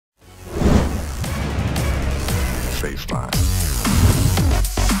baseline.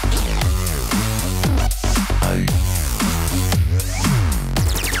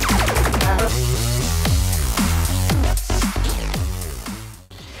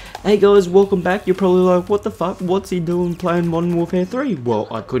 Hey guys, welcome back. You're probably like, what the fuck, what's he doing playing Modern Warfare 3? Well,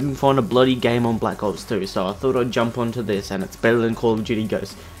 I couldn't find a bloody game on Black Ops 2, so I thought I'd jump onto this, and it's better than Call of Duty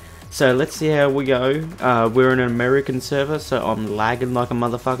Ghosts. So let's see how we go. We're in an American server, so I'm lagging like a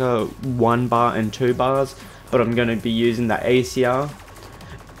motherfucker, 1 bar and 2 bars, but I'm going to be using the ACR.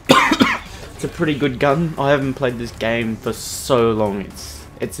 It's a pretty good gun. I haven't played this game for so long,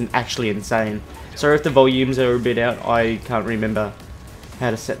 it's actually insane. So if the volumes are a bit out, I can't remember how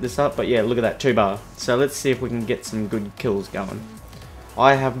to set this up, but yeah, look at that, 2 bar. So let's see if we can get some good kills going.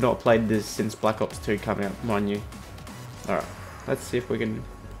 I have not played this since Black Ops 2 came out, mind you. Alright, let's see if we can...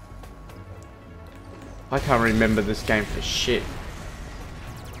 I can't remember this game for shit.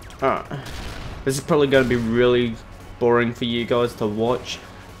 Alright, this is probably going to be really boring for you guys to watch,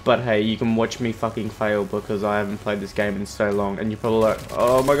 but hey, you can watch me fucking fail because I haven't played this game in so long, and you're probably like,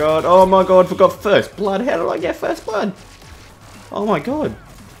 oh my god, forgot first blood, how did I get first blood? Oh my god.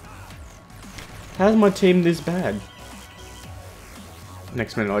 How's my team this bad?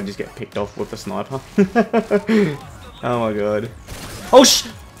 Next minute I just get picked off with a sniper. Oh my god. Oh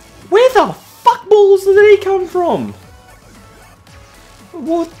where the fuck balls did he come from?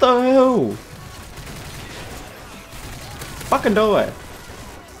 What the hell? Fucking die.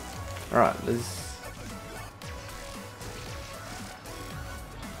 Alright, there's...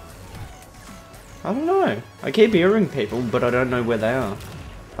 I don't know. I keep hearing people, but I don't know where they are.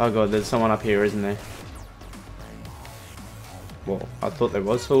 Oh god, there's someone up here, isn't there? Well, I thought there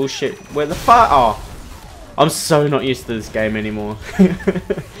was. Oh shit, where the fuck? Oh, I'm so not used to this game anymore.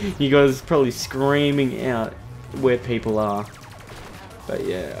 You guys are probably screaming out where people are. But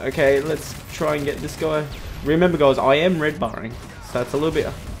yeah, okay, let's try and get this guy. Remember guys, I am red barring, so it's a little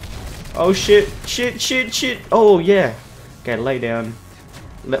bit... Oh shit, shit. Oh yeah. Okay, lay down.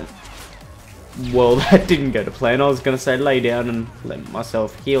 Well, that didn't go to plan. I was going to say lay down and let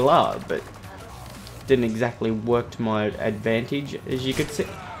myself heal up, but didn't exactly work to my advantage, as you could see.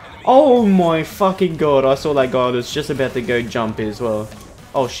 Oh my fucking god, I saw that guy that was just about to go jump as well.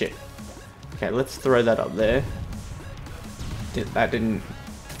 Oh shit. Okay, let's throw that up there. That didn't...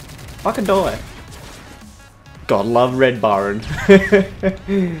 Fucking die. God, love red barring.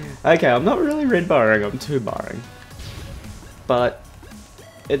 Okay, I'm not really red barring, I'm 2 barring. But...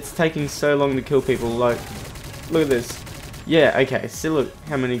 it's taking so long to kill people, like, look at this. Yeah, okay, see look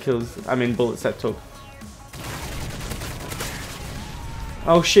how many kills, I mean bullets that took.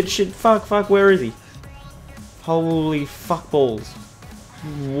 Oh shit, fuck, where is he? Holy fuck balls.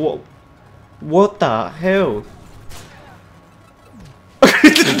 What the hell?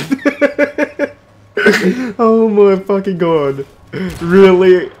 Oh my fucking god.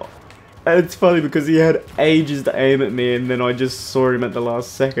 Really? It's funny because he had ages to aim at me and then I just saw him at the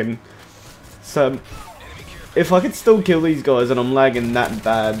last second. So, if I could still kill these guys and I'm lagging that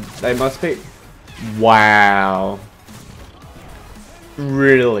bad, they must be... Wow.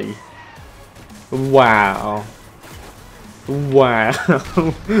 Really? Wow. Wow.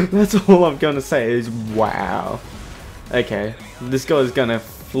 That's all I'm gonna say is wow. Okay, this guy's gonna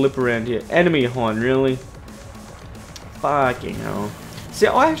flip around here. Enemy horn, really? Fucking hell. See,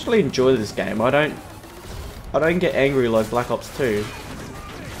 I actually enjoy this game. I don't get angry like Black Ops 2.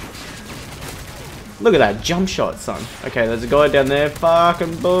 Look at that jump shot, son. Okay, there's a guy down there.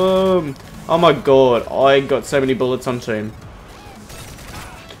 Fucking boom. Oh my god, I got so many bullets onto him.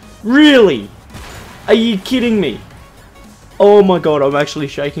 Really? Are you kidding me? Oh my god, I'm actually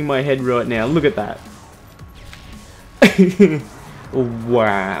shaking my head right now. Look at that.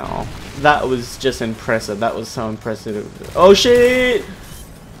 Wow. That was just impressive. That was so impressive. Oh shit!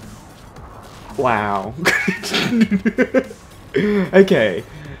 Wow. Okay.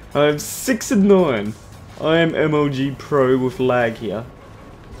 I'm 6 and 9. I am MLG Pro with lag here.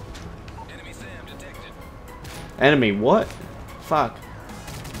 Enemy SAM detected. Enemy what? Fuck.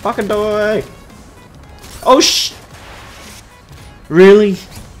 Fucking die! Oh Really?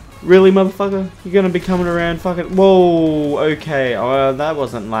 Really, motherfucker? You're gonna be coming around fucking... Whoa, okay. That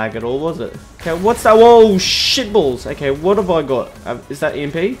wasn't lag at all, was it? Okay, what's that? Whoa, shitballs. Okay, what have I got? Is that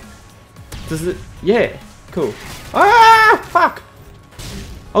EMP? Does it... Yeah, cool. Ah, fuck!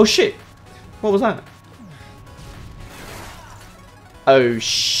 Oh, shit. What was that? Oh,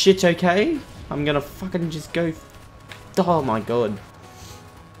 shit, okay. I'm gonna fucking just go... Oh, my god.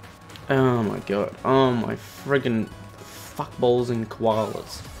 Oh, my god. Oh, my friggin' fuckballs and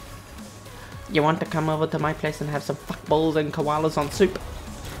koalas. You want to come over to my place and have some fuckballs and koalas on soup?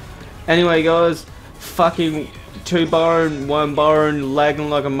 Anyway, guys, fucking 2 Byron, 1 Byron, lagging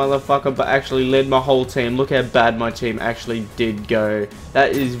like a motherfucker, but actually led my whole team. Look how bad my team actually did go.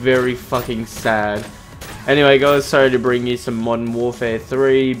 That is very fucking sad. Anyway guys, sorry to bring you some Modern Warfare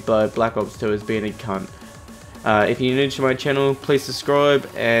 3, but Black Ops 2 has been a cunt. If you're new to my channel, please subscribe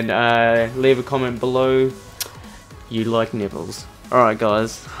and leave a comment below. You like nipples. Alright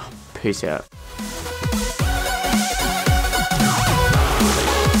guys, peace out.